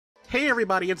Hey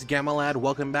everybody, it's Gamalad.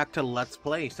 Welcome back to Let's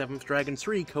Play 7th Dragon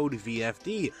 3 Code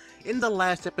VFD. In the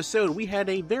last episode, we had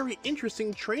a very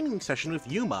interesting training session with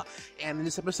Yuma, and in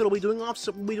this episode we'll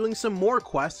be doing some more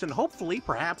quests and hopefully,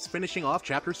 perhaps, finishing off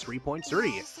Chapter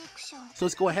 3.3. So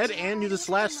let's go ahead and do this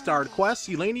last start quest.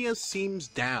 Ulania seems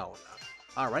down.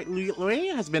 Alright,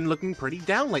 Ulania has been looking pretty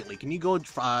down lately. Can you go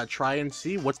try and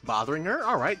see what's bothering her?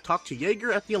 Alright, talk to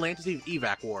Jaeger at the Atlantis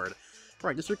evac ward.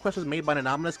 Alright, this request was made by an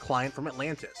anonymous client from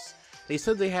Atlantis. They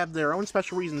said they have their own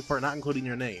special reasons for not including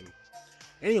your name.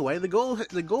 Anyway, the goal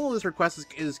of this request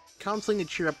is counseling to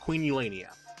cheer up Queen Ulania.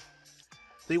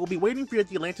 They will be waiting for you at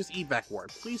the Atlantis evac ward.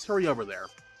 Please hurry over there.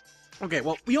 Okay,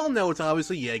 well, we all know it's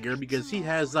obviously Jaeger because he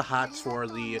has the hots for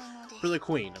the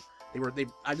Queen.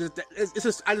 I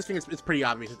just think it's pretty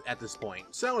obvious at this point.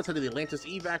 So let's head to the Atlantis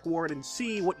evac ward and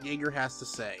see what Jaeger has to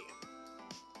say.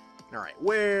 Alright,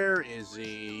 where is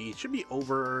he? He should be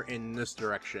over in this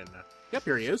direction. Yep,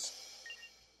 here he is.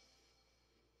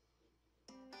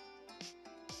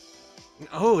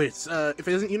 Oh, if it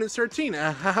isn't Unit 13,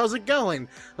 how's it going?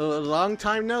 A long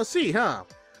time no see, huh?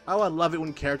 Oh, I love it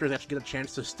when characters actually get a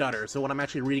chance to stutter, so when I'm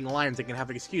actually reading lines, I can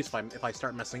have an excuse if I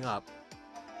start messing up.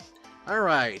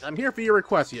 Alright, I'm here for your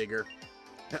request, Jaeger.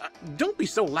 Don't be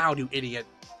so loud, you idiot.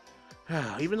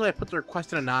 Even though I put the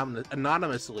request in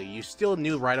anonymously, you still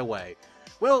knew right away.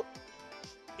 Well,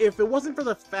 if it wasn't for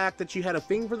the fact that you had a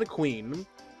thing for the Queen,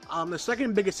 the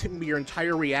second biggest hit would be your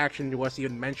entire reaction to us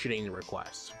even mentioning the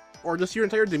request. Or just your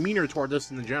entire demeanor toward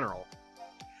this in general.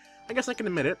 I guess I can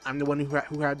admit it, I'm the one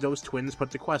who had those twins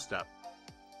put the quest up.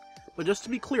 But just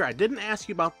to be clear, I didn't ask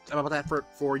you about that for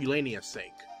Ulania's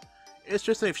sake. It's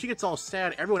just that if she gets all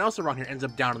sad, everyone else around here ends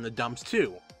up down in the dumps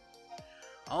too.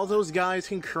 All those guys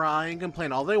can cry and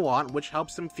complain all they want, which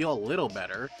helps them feel a little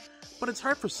better, but it's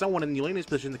hard for someone in Ulania's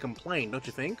position to complain, don't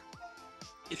you think?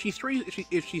 If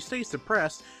she stays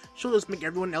depressed, she'll just make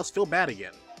everyone else feel bad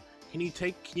again. Can you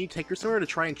take her somewhere to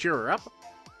try and cheer her up?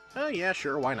 Oh yeah,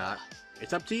 sure, why not?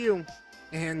 It's up to you.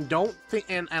 And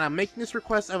I'm making this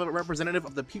request of a representative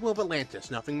of the people of Atlantis,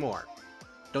 nothing more.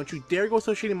 Don't you dare go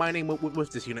associating my name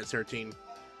with this Unit 13.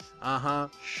 Uh-huh,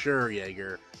 sure,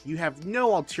 Jaeger. You have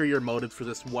no ulterior motives for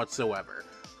this whatsoever.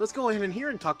 So let's go ahead and hear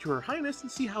and talk to Her Highness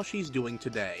and see how she's doing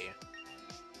today.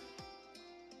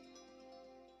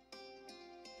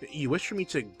 You wish for me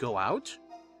to go out?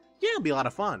 Yeah, it'll be a lot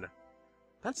of fun.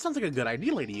 That sounds like a good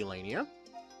idea, Lady Ulania.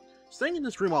 Staying in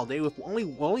this room all day will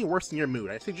only worsen your mood.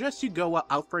 I suggest you go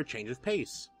out for a change of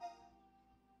pace.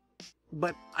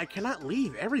 But I cannot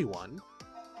leave everyone.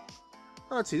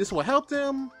 Let's see, this will help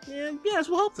them. Yeah, this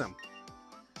will help them.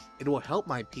 It will help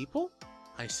my people?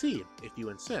 I see, if you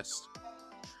insist.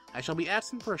 I shall be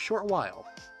absent for a short while.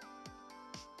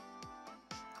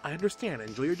 I understand.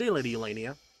 Enjoy your day, Lady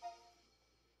Ulania.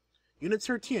 Unit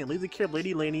 13, leave the care of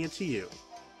Lady Ulania to you.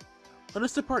 Let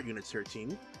us depart, Unit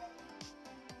 13.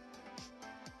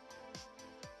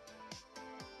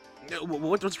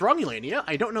 What's wrong, Ulania?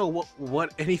 I don't know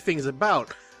what anything's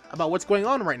about what's going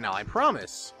on right now, I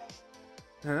promise.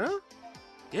 Huh?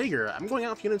 Jaeger, I'm going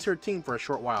out with Unit 13 for a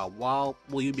short while.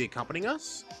 Will you be accompanying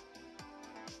us?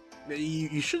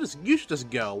 You should just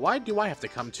go. Why do I have to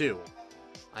come too?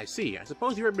 I see. I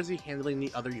suppose you are busy handling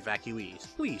the other evacuees.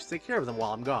 Please, take care of them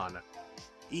while I'm gone.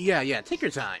 Yeah, take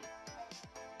your time.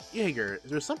 Jaeger,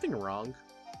 is there something wrong?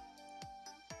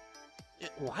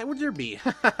 Why would there be?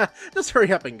 Just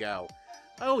hurry up and go.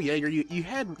 Oh, Jaeger, you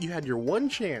had your one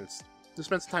chance to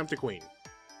spend some time with the Queen.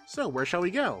 So, where shall we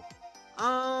go?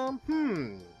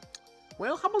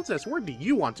 Well, how about this? Where do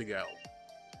you want to go?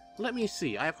 Let me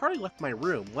see. I have hardly left my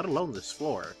room, let alone this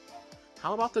floor.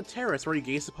 How about the terrace where you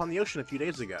gazed upon the ocean a few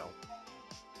days ago?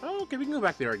 Oh, okay, we can go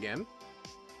back there again.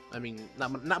 I mean,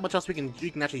 not much else we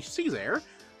can actually see there.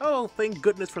 Oh, thank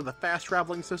goodness for the fast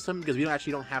traveling system, because we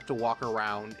don't have to walk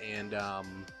around and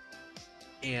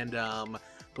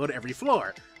go to every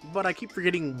floor. But I keep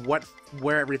forgetting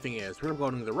where everything is. We're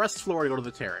going to the rest floor to go to the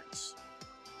terrace.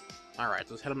 Alright,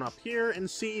 so let's head on up here and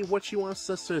see what she wants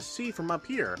us to see from up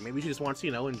here. Maybe she just wants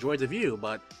to, enjoy the view,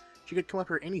 but she could come up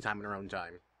here anytime in her own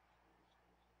time.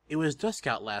 It was dusk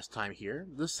out last time here.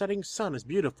 The setting sun is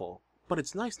beautiful, but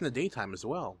it's nice in the daytime as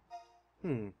well.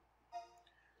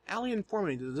 Ali informed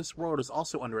me that this world is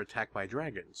also under attack by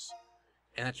dragons,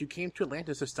 and that you came to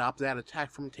Atlantis to stop that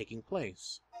attack from taking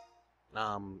place.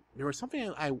 There was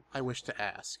something I wish to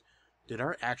ask. Did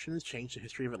our actions change the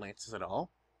history of Atlantis at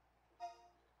all?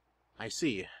 I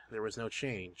see. There was no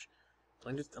change.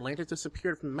 Atlantis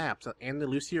disappeared from the maps, and the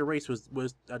Lucia race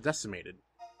was decimated.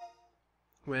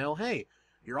 Well, hey,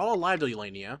 you're all alive,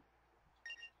 Ulania.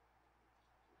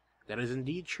 That is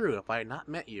indeed true, if I had not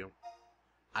met you.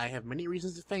 I have many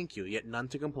reasons to thank you, yet none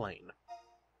to complain.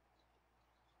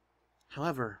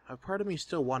 However, a part of me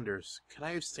still wonders, could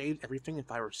I have saved everything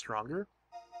if I were stronger?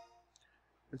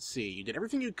 Let's see, you did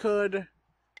everything you could.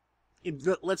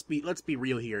 Let's be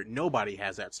real here, nobody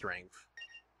has that strength.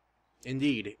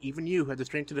 Indeed, even you who had the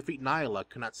strength to defeat Nyla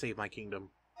could not save my kingdom.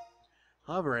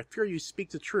 However, I fear you speak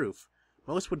the truth.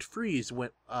 Most would freeze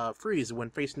when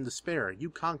facing despair. You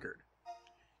conquered.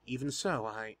 Even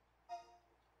so,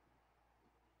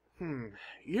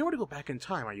 You're able to go back in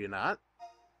time, are you not?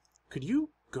 Could you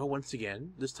go once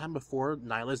again, this time before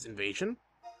Nyla's invasion?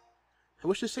 I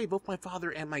wish to save both my father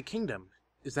and my kingdom.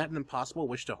 Is that an impossible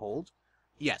wish to hold?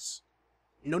 Yes.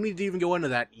 No need to even go into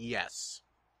that. Yes.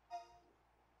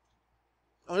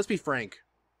 Oh, let's be frank.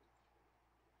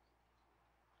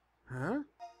 Huh?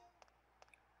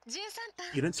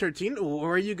 Unit 13?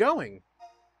 Where are you going?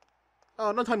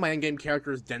 Oh, don't tell me my endgame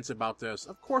character is dense about this.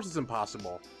 Of course it's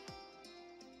impossible.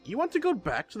 You want to go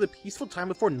back to the peaceful time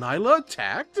before Nyla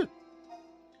attacked?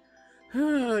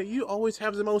 You always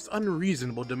have the most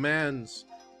unreasonable demands.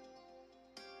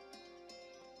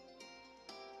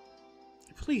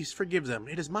 Please forgive them.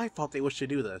 It is my fault they wish to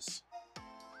do this.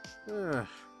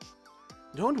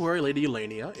 Don't worry, Lady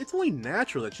Ulania. It's only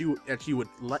natural that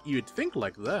you'd think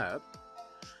like that.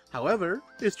 However,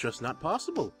 it's just not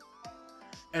possible.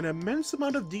 An immense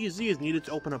amount of DZ is needed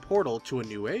to open a portal to a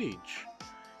new age.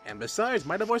 And besides,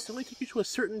 my device only takes you to a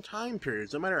certain time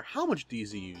period, no matter how much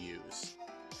DZ you use.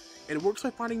 It works by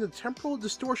finding the temporal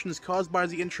distortions caused by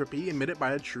the entropy emitted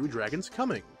by a true dragon's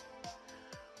coming.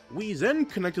 We then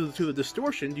connected to the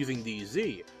distortion using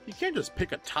DZ. You can't just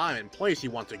pick a time and place you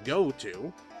want to go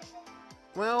to.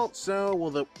 Well, so,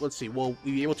 let's see, will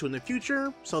we be able to in the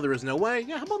future? So there is no way?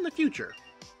 Yeah, how about in the future?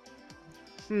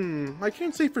 I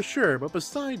can't say for sure, but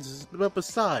besides,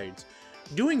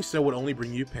 doing so would only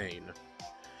bring you pain.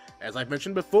 As I've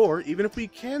mentioned before, even if we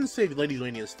can save Lady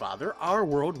Ulania's father, our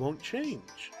world won't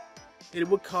change. It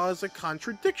would cause a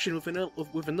contradiction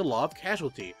within the law of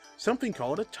casualty, something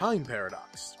called a time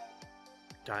paradox.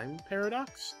 Time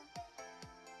paradox?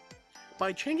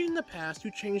 By changing the past,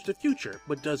 you change the future,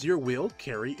 but does your will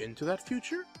carry into that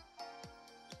future?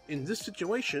 In this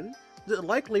situation, the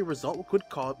likely result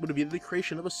would be the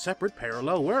creation of a separate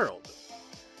parallel world.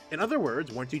 In other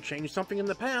words, once you change something in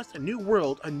the past, a new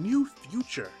world, a new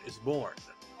future is born.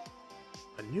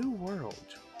 A new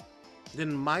world.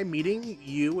 Then my meeting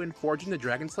you and forging the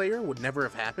Dragon Slayer would never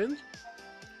have happened?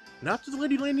 Not to the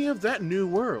Lady Ulania of that new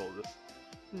world.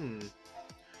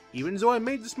 Even though I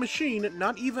made this machine,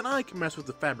 not even I can mess with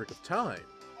the fabric of time.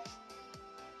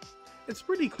 It's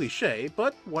pretty cliche,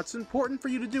 but what's important for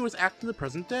you to do is act in the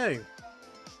present day.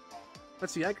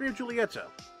 Let's see, I agree with Julieta.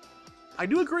 I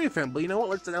do agree with him, but you know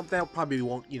what, that probably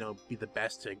won't, be the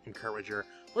best to encourage her.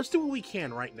 Let's do what we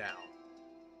can right now.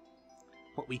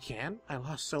 What we can? I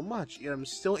lost so much, yet I'm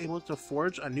still able to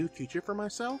forge a new future for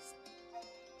myself?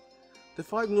 The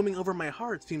fog looming over my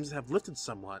heart seems to have lifted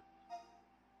somewhat.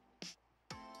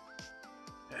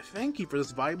 Thank you for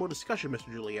this valuable discussion, Mr.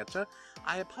 Julieta.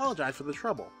 I apologize for the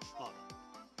trouble.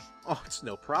 Oh, it's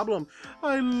no problem.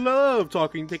 I love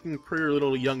taking pretty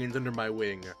little youngins under my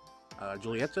wing.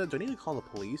 Julieta, do I need to call the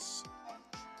police?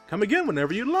 Come again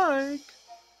whenever you like!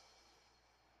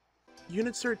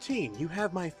 Unit 13, you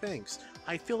have my thanks.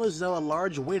 I feel as though a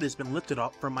large weight has been lifted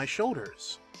off from my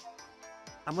shoulders.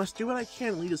 I must do what I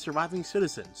can to lead the surviving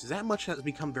citizens. That much has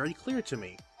become very clear to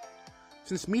me.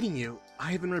 Since meeting you,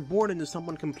 I have been reborn into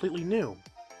someone completely new.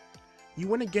 You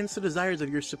went against the desires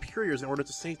of your superiors in order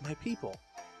to save my people.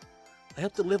 I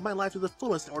hope to live my life to the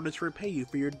fullest in order to repay you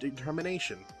for your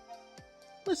determination.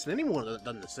 Listen, anyone would have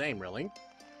done the same, really.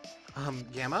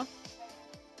 Gamma?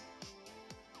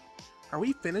 Are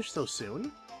we finished so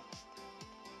soon?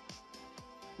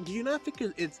 Do you not think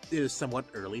it is somewhat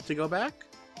early to go back?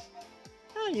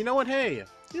 You know what, hey,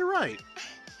 you're right.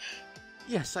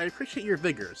 Yes, I appreciate your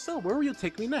vigor, so where will you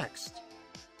take me next?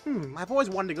 I've always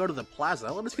wanted to go to the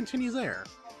plaza, let us continue there.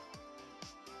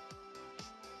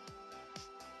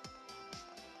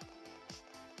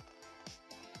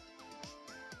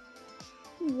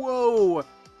 Whoa!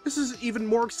 This is even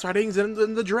more exciting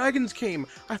than the dragons came!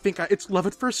 I think it's love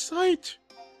at first sight!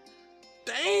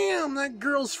 Damn, that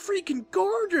girl's freaking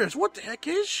gorgeous! What the heck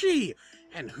is she?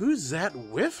 And who's that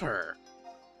with her?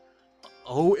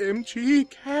 OMG,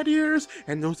 cat ears,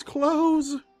 and those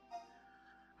clothes!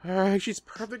 She's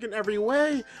perfect in every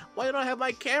way! Why don't I have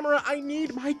my camera? I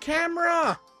need my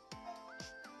camera!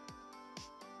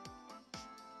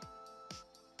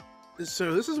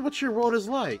 So this is what your world is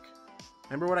like.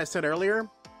 Remember what I said earlier?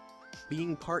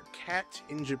 Being part cat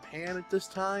in Japan at this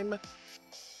time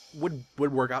would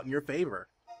work out in your favor.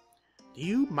 Do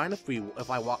you mind if we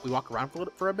walk around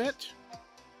for a bit?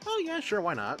 Oh yeah, sure,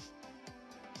 why not?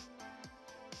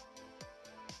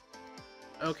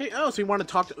 Okay, oh, so we want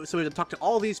to so we can talk to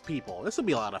all these people. This will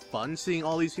be a lot of fun, seeing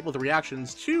all these people's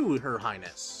reactions to Her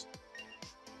Highness.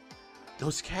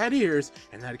 Those cat ears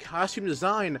and that costume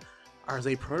design, are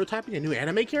they prototyping a new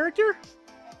anime character?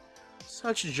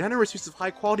 Such generous use of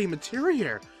high-quality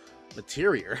materials.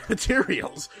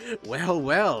 Well,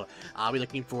 well, I'll be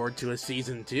looking forward to a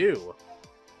season 2.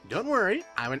 Don't worry,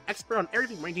 I'm an expert on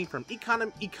everything ranging from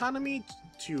economy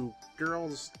to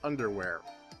girls' underwear.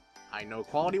 I know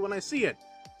quality when I see it.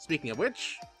 Speaking of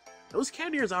which, those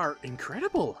cat ears are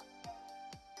incredible.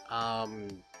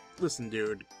 Listen,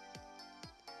 dude.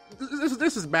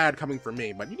 This is bad coming from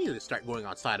me, but you need to start going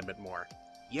outside a bit more.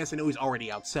 Yes, I know he's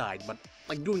already outside, but,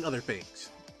 like, doing other things.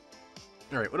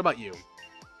 Alright, what about you?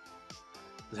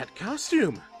 That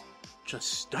costume!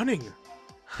 Just stunning!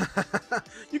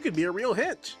 You could be a real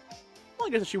hit! Well,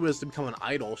 I guess if she was to become an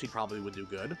idol, she probably would do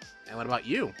good. And what about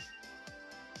you?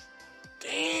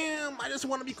 Damn! I just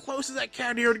want to be close to that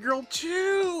cat-eared girl,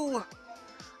 too!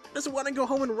 I just want to go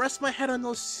home and rest my head on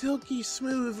those silky,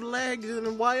 smooth legs,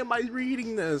 and why am I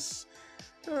reading this?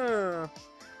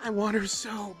 I want her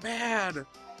so bad!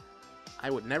 I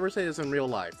would never say this in real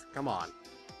life. Come on.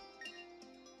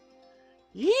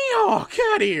 Yeehaw!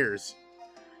 Cat ears!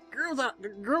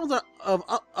 Girls of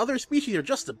other species are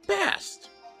just the best!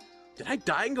 Did I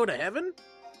die and go to heaven?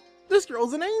 This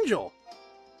girl's an angel!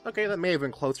 Okay, that may have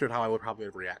been closer to how I would probably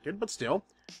have reacted, but still.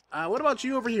 What about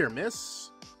you over here,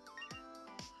 miss?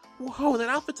 Whoa, that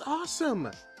outfit's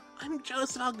awesome! I'm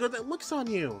jealous of how good that looks on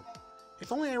you!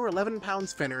 If only I were 11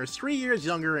 pounds thinner, 3 years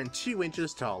younger, and 2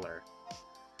 inches taller.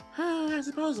 I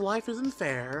suppose life isn't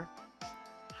fair.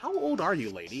 How old are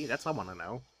you, lady? That's what I want to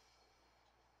know.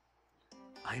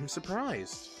 I'm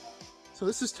surprised. So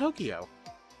this is Tokyo.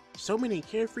 So many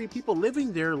carefree people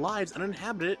living their lives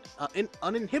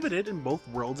uninhibited in both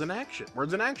words and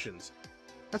actions.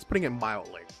 That's putting it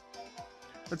mildly.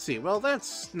 Let's see. Well,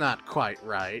 that's not quite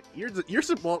right.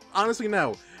 Well, honestly,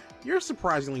 no. You're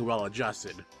surprisingly well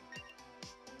adjusted.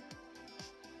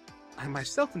 I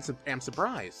myself am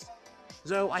surprised.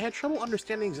 Though I had trouble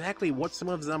understanding exactly what some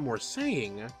of them were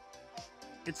saying,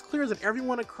 it's clear that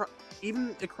everyone,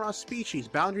 even across species,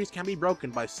 boundaries can be broken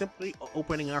by simply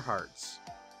opening our hearts.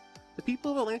 The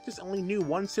people of Atlantis only knew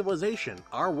one civilization,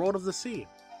 our world of the sea.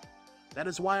 That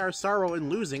is why our sorrow in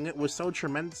losing it was so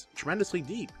tremendously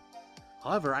deep.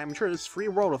 However, I am sure this free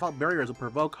world without barriers will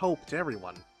provoke hope to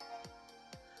everyone.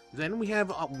 Then we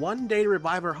have one day to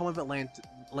revive our home of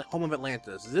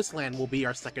Atlantis. This land will be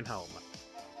our second home.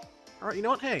 Alright, you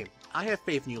know what? Hey, I have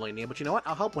faith in you, Ulania, but you know what?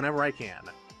 I'll help whenever I can.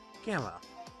 Gamma.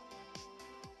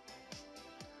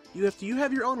 You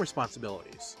have your own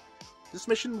responsibilities. This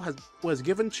mission was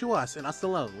given to us and us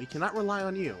alone. We cannot rely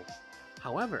on you.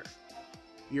 However,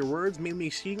 your words made me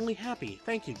exceedingly happy.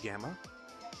 Thank you, Gamma.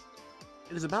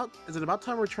 Is it about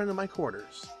time to return to my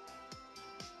quarters?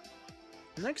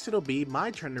 Next, it'll be my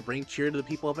turn to bring cheer to the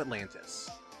people of Atlantis.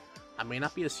 I may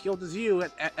not be as skilled as you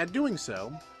at doing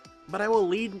so, but I will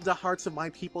lead the hearts of my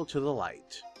people to the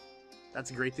light.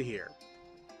 That's great to hear.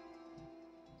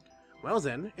 Well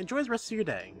then, enjoy the rest of your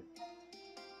day.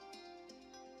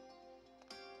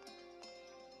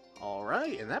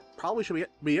 Alright, and that probably should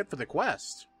be it for the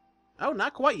quest. Oh,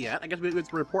 not quite yet. I guess we have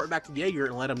to report back to Jaeger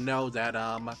and let him know that,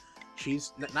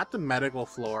 she's not the medical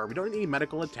floor. We don't need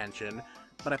medical attention.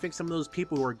 But I think some of those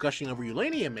people who are gushing over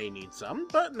Ulania may need some.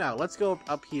 But no, let's go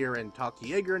up here and talk to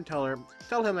Jaeger and tell him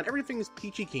that everything is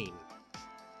peachy keen.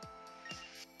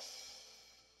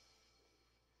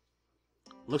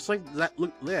 Looks like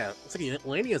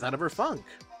Ulania's out of her funk.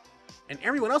 And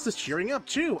everyone else is cheering up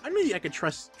too. I knew I could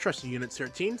trust you, Unit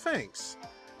 13. Thanks.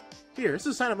 Here, this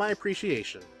is a sign of my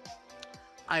appreciation.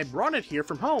 I brought it here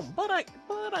from home, but I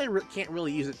can't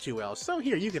really use it too well. So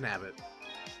here, you can have it.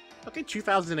 Okay,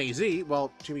 2,000 AZ.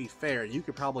 Well, to be fair, you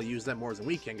could probably use that more than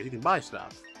we can, because you can buy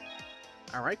stuff.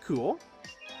 Alright, cool.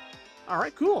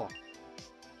 Alright, cool.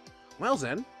 Well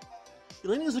then,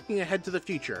 Ulania's looking ahead to the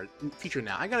future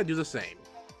now. I gotta do the same.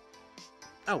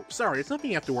 Oh, sorry, it's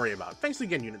nothing you have to worry about. Thanks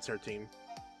again, Unit 13.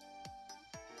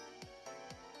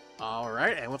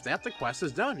 Alright, and with that, the quest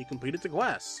is done. You completed the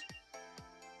quest.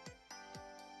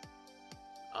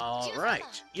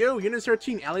 Alright. Yo, Unit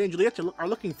 13, Allie and Juliet are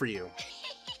looking for you.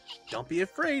 Don't be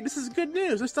afraid, this is good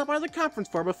news. Let's stop by the conference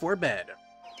floor before bed.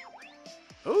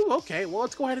 Oh, okay. Well,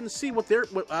 let's go ahead and see what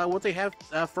they have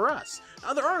for us.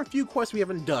 There are a few quests we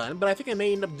haven't done, but I think I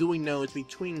may end up doing those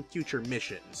between future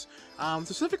missions.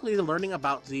 Specifically, learning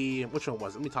about the... Which one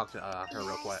was it? Let me talk to her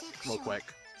real quick.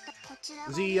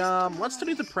 The, let's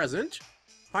study the present.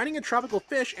 finding a tropical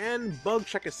fish, and bug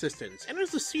check assistance. And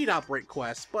there's the seed outbreak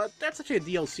quest, but that's actually a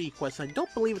DLC quest, and I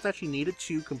don't believe it's actually needed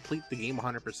to complete the game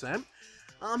 100%.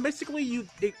 Basically,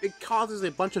 it causes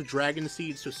a bunch of dragon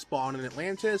seeds to spawn in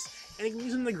Atlantis, and you can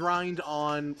use them to grind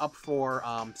on up for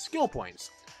skill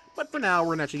points. But for now,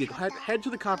 we're gonna actually head to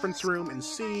the conference room and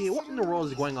see what in the world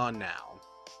is going on now.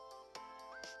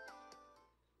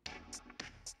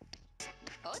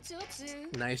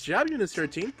 Nice job, Unit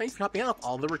 13. Thanks for helping out with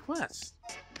all the requests.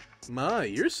 My,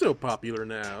 you're so popular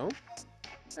now.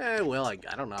 Well, I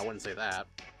don't know, I wouldn't say that.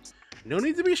 No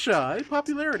need to be shy.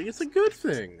 Popularity is a good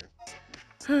thing.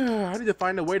 I need to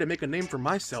find a way to make a name for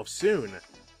myself soon.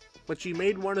 But you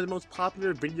made one of the most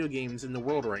popular video games in the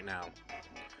world right now.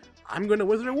 I'm gonna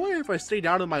wither away if I stay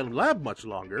down in my lab much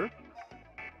longer.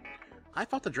 I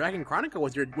thought the Dragon Chronicle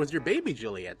was your baby,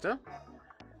 Julieta.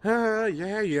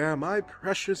 Yeah, my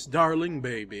precious darling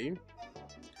baby.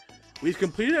 We've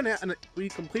completed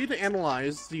and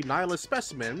analyzed the Nihilus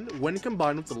specimen when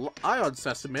combined with the Iod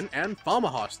specimen and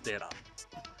Falmahos data.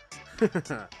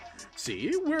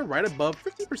 See, we're right above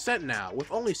 50% now,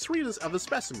 with only 3 of the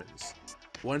specimens.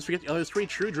 Once we get the other 3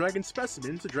 true dragon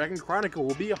specimens, the Dragon Chronicle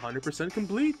will be 100%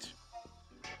 complete.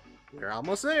 We're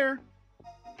almost there.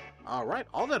 Alright,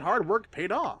 all that hard work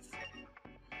paid off.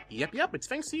 Yep, it's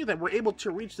thanks to you that we're able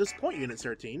to reach this point, Unit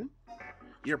 13.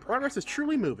 Your progress is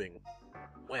truly moving.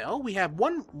 Well, we have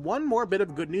one more bit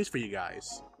of good news for you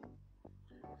guys.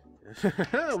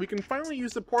 We can finally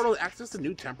use the portal to access the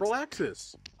new temporal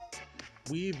axis.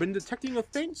 We've been detecting a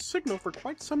faint signal for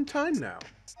quite some time now.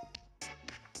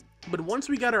 But once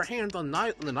we got our hands on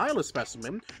the Nihilus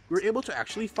specimen, we were able to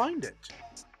actually find it.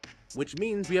 Which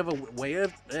means we have a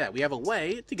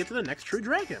way to get to the next true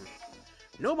dragon.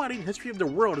 Nobody in the history of the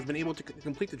world has been able to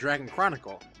complete the Dragon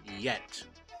Chronicle, yet.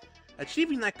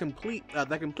 Achieving that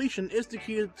completion is the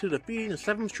key to defeating the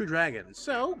 7th true dragon,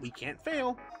 so we can't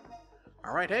fail.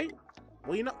 Alright, hey?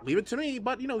 Well, leave it to me,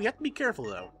 but, you have to be careful,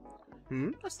 though.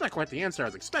 That's not quite the answer I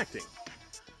was expecting.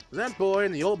 That boy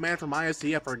and the old man from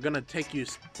ISCF are gonna take your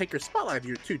spotlight if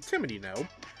you're too timid,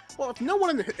 Well, if no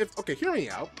one okay, hear me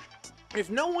out. If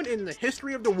no one in the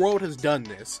history of the world has done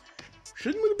this,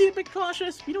 shouldn't we be a bit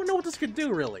cautious? We don't know what this could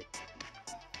do, really.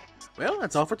 Well,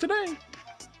 that's all for today.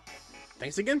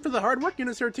 Thanks again for the hard work,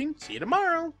 Unit 13. See you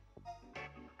tomorrow.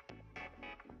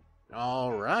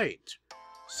 Alright.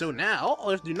 So now, all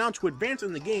I have to do now to advance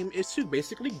in the game is to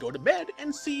basically go to bed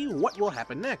and see what will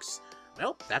happen next.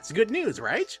 Well, that's good news,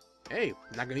 right? Hey,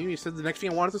 I'm not gonna even say the next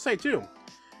thing I wanted to say, too.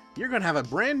 You're gonna have a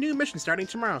brand new mission starting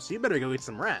tomorrow, so you better go get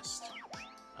some rest.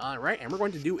 Alright, and we're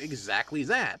going to do exactly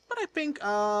that. But I think,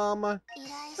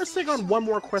 let's take on one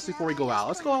more quest before we go out.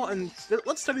 Let's go out and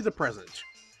let's study the present.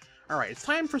 Alright, it's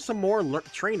time for some more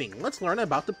training. Let's learn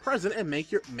about the present and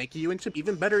make you into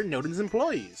even better Noden's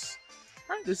employees.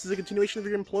 Alright, this is a continuation of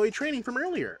your employee training from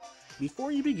earlier.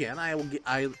 Before you begin,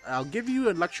 I'll give you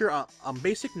a lecture on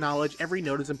basic knowledge every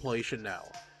Noden's employee should know.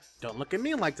 Don't look at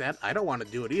me like that, I don't want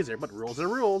to do it either, but rules are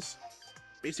rules.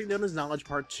 Basic Noden's Knowledge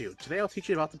Part 2. Today I'll teach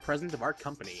you about the president of our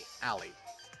company, Allie.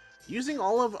 Using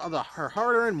all of her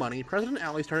hard-earned money, President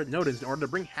Allie started Noden's in order to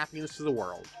bring happiness to the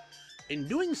world. In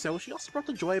doing so, she also brought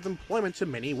the joy of employment to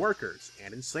many workers,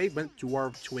 and enslavement to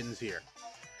our twins here.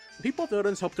 The people of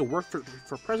Noden's hope to work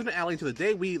for President Allie to the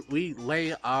day we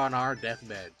lay on our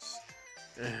deathbeds.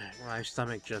 My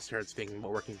stomach just hurts thinking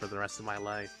about working for the rest of my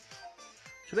life.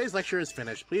 Today's lecture is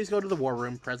finished. Please go to the war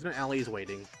room. President Allie is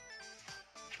waiting.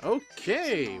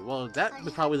 Okay, well that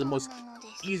was probably the most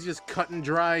easiest cut and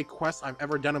dry quest I've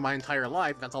ever done in my entire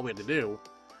life. That's all we had to do.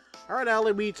 Alright,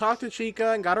 Allie, we talked to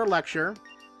Chica and got our lecture.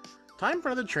 Time for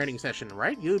another training session,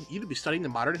 right? You'd be studying the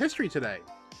modern history today.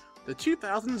 The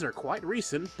 2000s are quite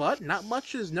recent, but not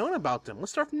much is known about them.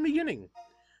 Let's start from the beginning.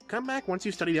 Come back once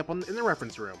you've studied up in the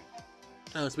reference room.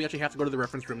 So we actually have to go to the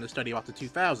reference room to study about the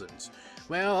 2000s.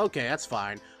 Well, okay, that's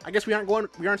fine. I guess we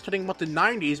aren't studying about the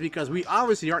 90s because we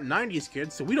obviously aren't 90s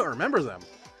kids, so we don't remember them.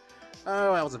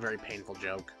 Oh, that was a very painful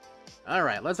joke.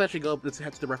 Alright, let's head to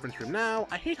the reference room now.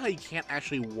 I hate how you can't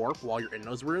actually warp while you're in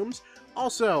those rooms.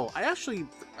 Also, I actually,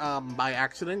 by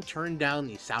accident, turned down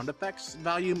the sound effects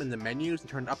volume in the menus and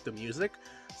turned up the music.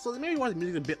 So maybe want the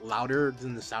music a bit louder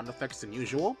than the sound effects than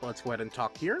usual, but let's go ahead and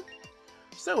talk here.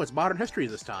 So, it's modern history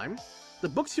this time. The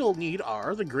books you'll need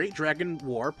are The Great Dragon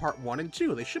War Part 1 and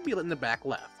 2. They should be in the back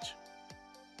left.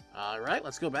 Alright,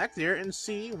 let's go back there and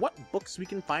see what books we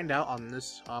can find out on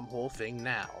this whole thing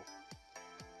now.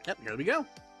 Yep, here we go.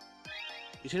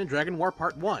 You've seen The Dragon War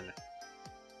Part 1.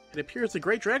 It appears The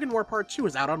Great Dragon War Part 2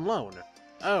 is out on loan.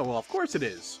 Oh, well, of course it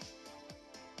is.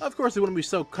 Of course it wouldn't be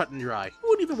so cut and dry. Who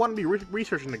would even want to be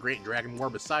researching The Great Dragon War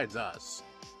besides us?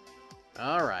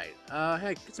 Alright,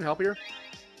 hey, get some help here.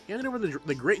 Handed over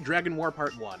the Great Dragon War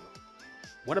Part 1.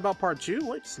 What about Part 2?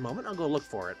 Wait just a moment, I'll go look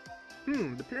for it.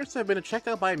 It appears to have been checked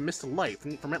out by Miss Light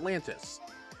from Atlantis.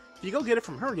 If you go get it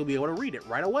from her, you'll be able to read it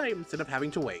right away instead of having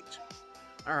to wait.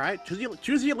 Alright,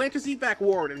 choose the Atlantis evac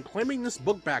ward and claiming this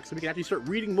book back so we can actually start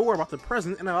reading more about the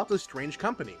present and about this strange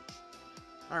company.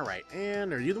 Alright,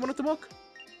 and are you the one with the book?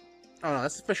 Oh no,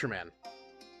 that's the fisherman.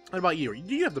 What about you?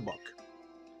 Do you have the book?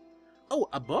 Oh,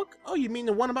 a book? Oh, you mean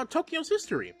the one about Tokyo's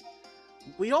history?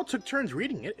 We all took turns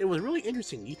reading it. It was really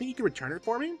interesting. Do you think you could return it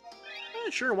for me?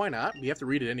 Sure, why not? We have to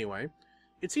read it anyway.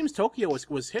 It seems Tokyo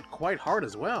was hit quite hard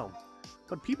as well.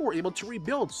 But people were able to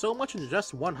rebuild so much in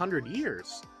just 100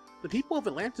 years. The people of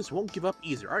Atlantis won't give up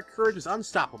either. Our courage is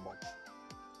unstoppable.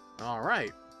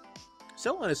 Alright.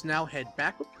 So let us now head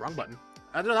back. Oops, wrong button.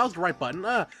 That was the right button.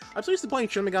 I'm so used to playing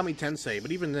Shin Megami Tensei,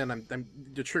 but even then,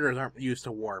 the triggers aren't used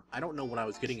to warp. I don't know what I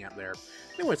was getting at there.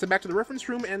 Anyway, so back to the reference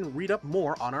room and read up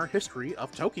more on our history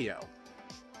of Tokyo.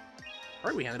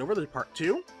 Alright, we handed over to Part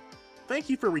 2. Thank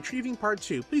you for retrieving Part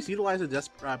 2. Please utilize the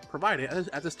desk provided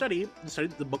as a study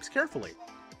the books carefully.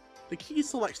 The key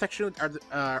select sections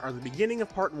are the beginning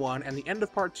of Part 1 and the end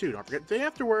of Part 2. Don't forget the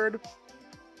afterword.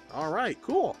 Alright,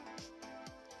 cool.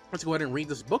 Let's go ahead and read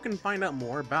this book and find out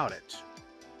more about it.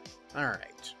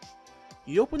 Alright.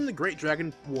 You open the Great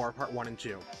Dragon War Part 1 and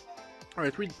 2. Alright,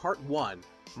 let's read Part 1.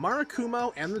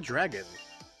 Marakumo and the Dragon.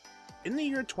 In the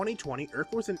year 2020,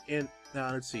 Earth was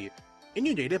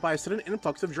inundated by a sudden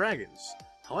influx of dragons.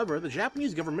 However, the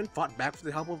Japanese government fought back with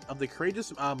the help of the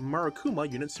courageous Marakumo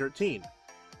Unit 13.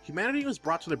 Humanity was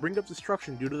brought to the brink of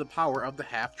destruction due to the power of the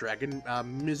half-dragon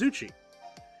Mizuchi.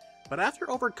 But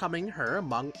after overcoming her,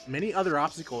 among many other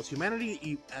obstacles,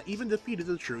 humanity even defeated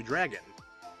the true dragon.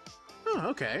 Oh,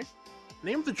 okay. The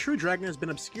name of the true dragon has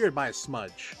been obscured by a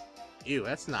smudge. Ew,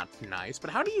 that's not nice, but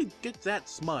how do you get that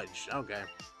smudge? Okay.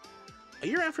 A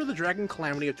year after the Dragon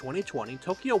Calamity of 2020,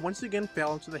 Tokyo once again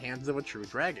fell into the hands of a true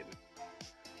dragon.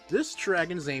 This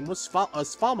dragon's name was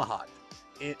Falmahat.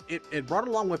 It brought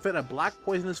along with it a black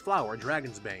poisonous flower,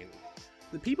 Dragon's Bane.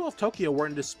 The people of Tokyo were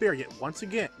in despair yet once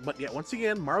again,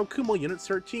 Marakumo Unit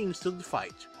 13 stood the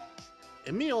fight.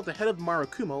 Emil, the head of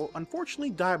Marakumo,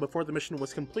 unfortunately died before the mission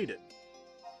was completed.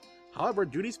 However,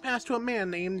 duties passed to a man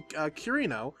named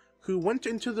Kirino, who went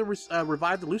into the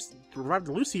revive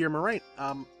the Lucier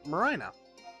Marina.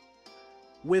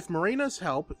 With Marina's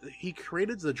help, he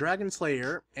created the Dragon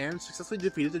Slayer and successfully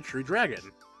defeated the true dragon.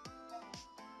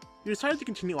 He decided to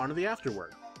continue on to the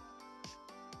afterward.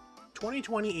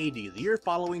 2020 AD, the year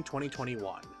following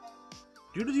 2021.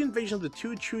 Due to the invasion of the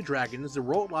two true dragons, the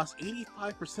world lost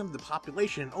 85% of the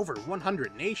population in over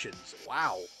 100 nations.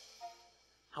 Wow.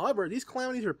 However, these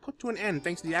calamities were put to an end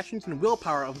thanks to the actions and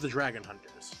willpower of the dragon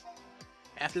hunters.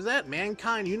 After that,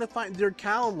 mankind unified their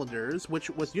calendars, which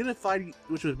was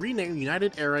renamed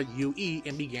United Era UE,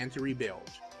 and began to rebuild.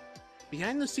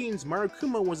 Behind the scenes,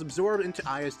 Marakumo was absorbed into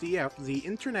ISDF, the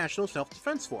International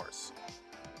Self-Defense Force.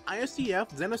 ISDF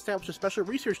then established a special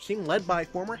research team led by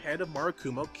former head of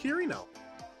Marakumo, Kirino.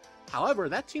 However,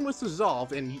 that team was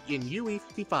dissolved in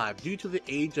UE55 due to the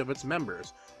age of its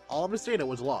members. All of its data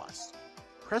was lost.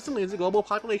 Presently, the global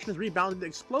population has rebounded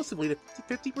explosively to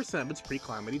 50% of its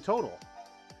pre-calamity total.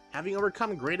 Having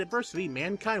overcome great adversity,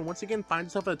 mankind once again finds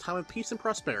itself at a time of peace and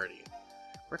prosperity.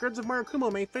 Records of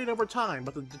Marakumo may fade over time,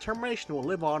 but the determination will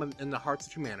live on in the hearts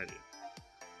of humanity.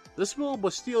 This world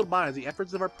was steeled by the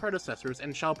efforts of our predecessors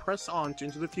and shall press on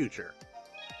into the future.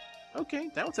 Okay,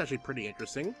 that was actually pretty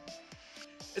interesting.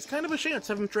 It's kind of a shame that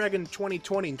 7th Dragon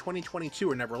 2020 and 2022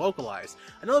 are never localized.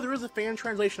 I know there is a fan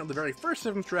translation of the very first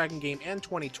 7th Dragon game and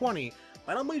 2020,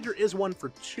 but I don't believe there is one for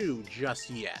 2 just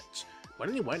yet. But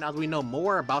anyway, now that we know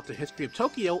more about the history of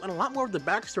Tokyo and a lot more of the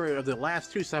backstory of the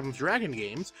last 2 7th Dragon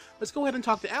games, let's go ahead and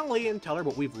talk to Allie and tell her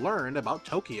what we've learned about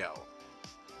Tokyo.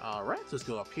 Alright, so let's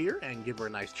go up here and give her a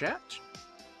nice chat.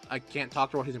 I can't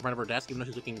talk to her while she's in front of her desk even though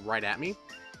she's looking right at me.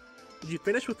 Did you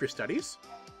finish with your studies?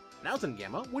 Now then,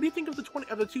 Gamma, what do you think of the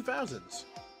 2000s?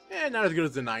 Not as good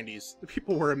as the 90s. The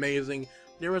people were amazing.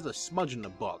 There was a smudge in the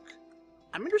book.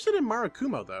 I'm interested in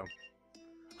Marakumo, though.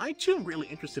 I, too, am really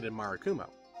interested in Marakumo.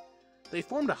 They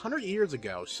formed 100 years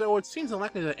ago, so it seems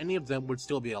unlikely that any of them would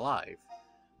still be alive.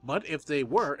 But if they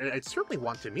were, I'd certainly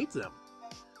want to meet them.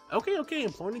 Okay,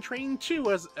 Employee Training 2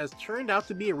 has turned out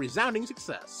to be a resounding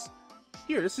success.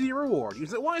 Here, this is your reward.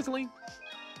 Use it wisely.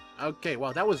 Okay,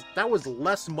 well, that was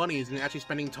less money than actually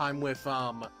spending time with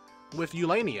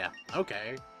Ulania.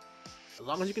 Okay. As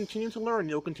long as you continue to learn,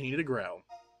 you'll continue to grow.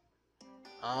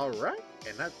 Alright,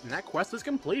 and that quest is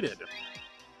completed.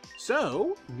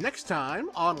 So, next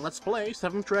time on Let's Play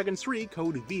 7th Dragon 3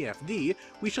 Code VFD,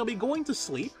 we shall be going to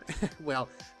sleep. Well,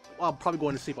 I'm probably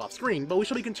going to sleep off screen, but we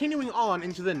shall be continuing on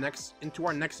into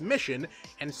our next mission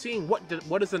and seeing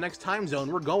what is the next time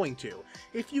zone we're going to.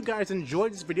 If you guys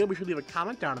enjoyed this video, be sure to leave a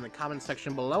comment down in the comment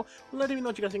section below, letting me know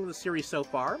what you guys think of the series so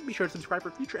far. Be sure to subscribe for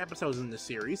future episodes in this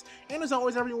series, and as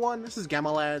always everyone, this is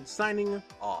Gamalad signing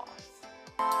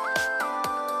off.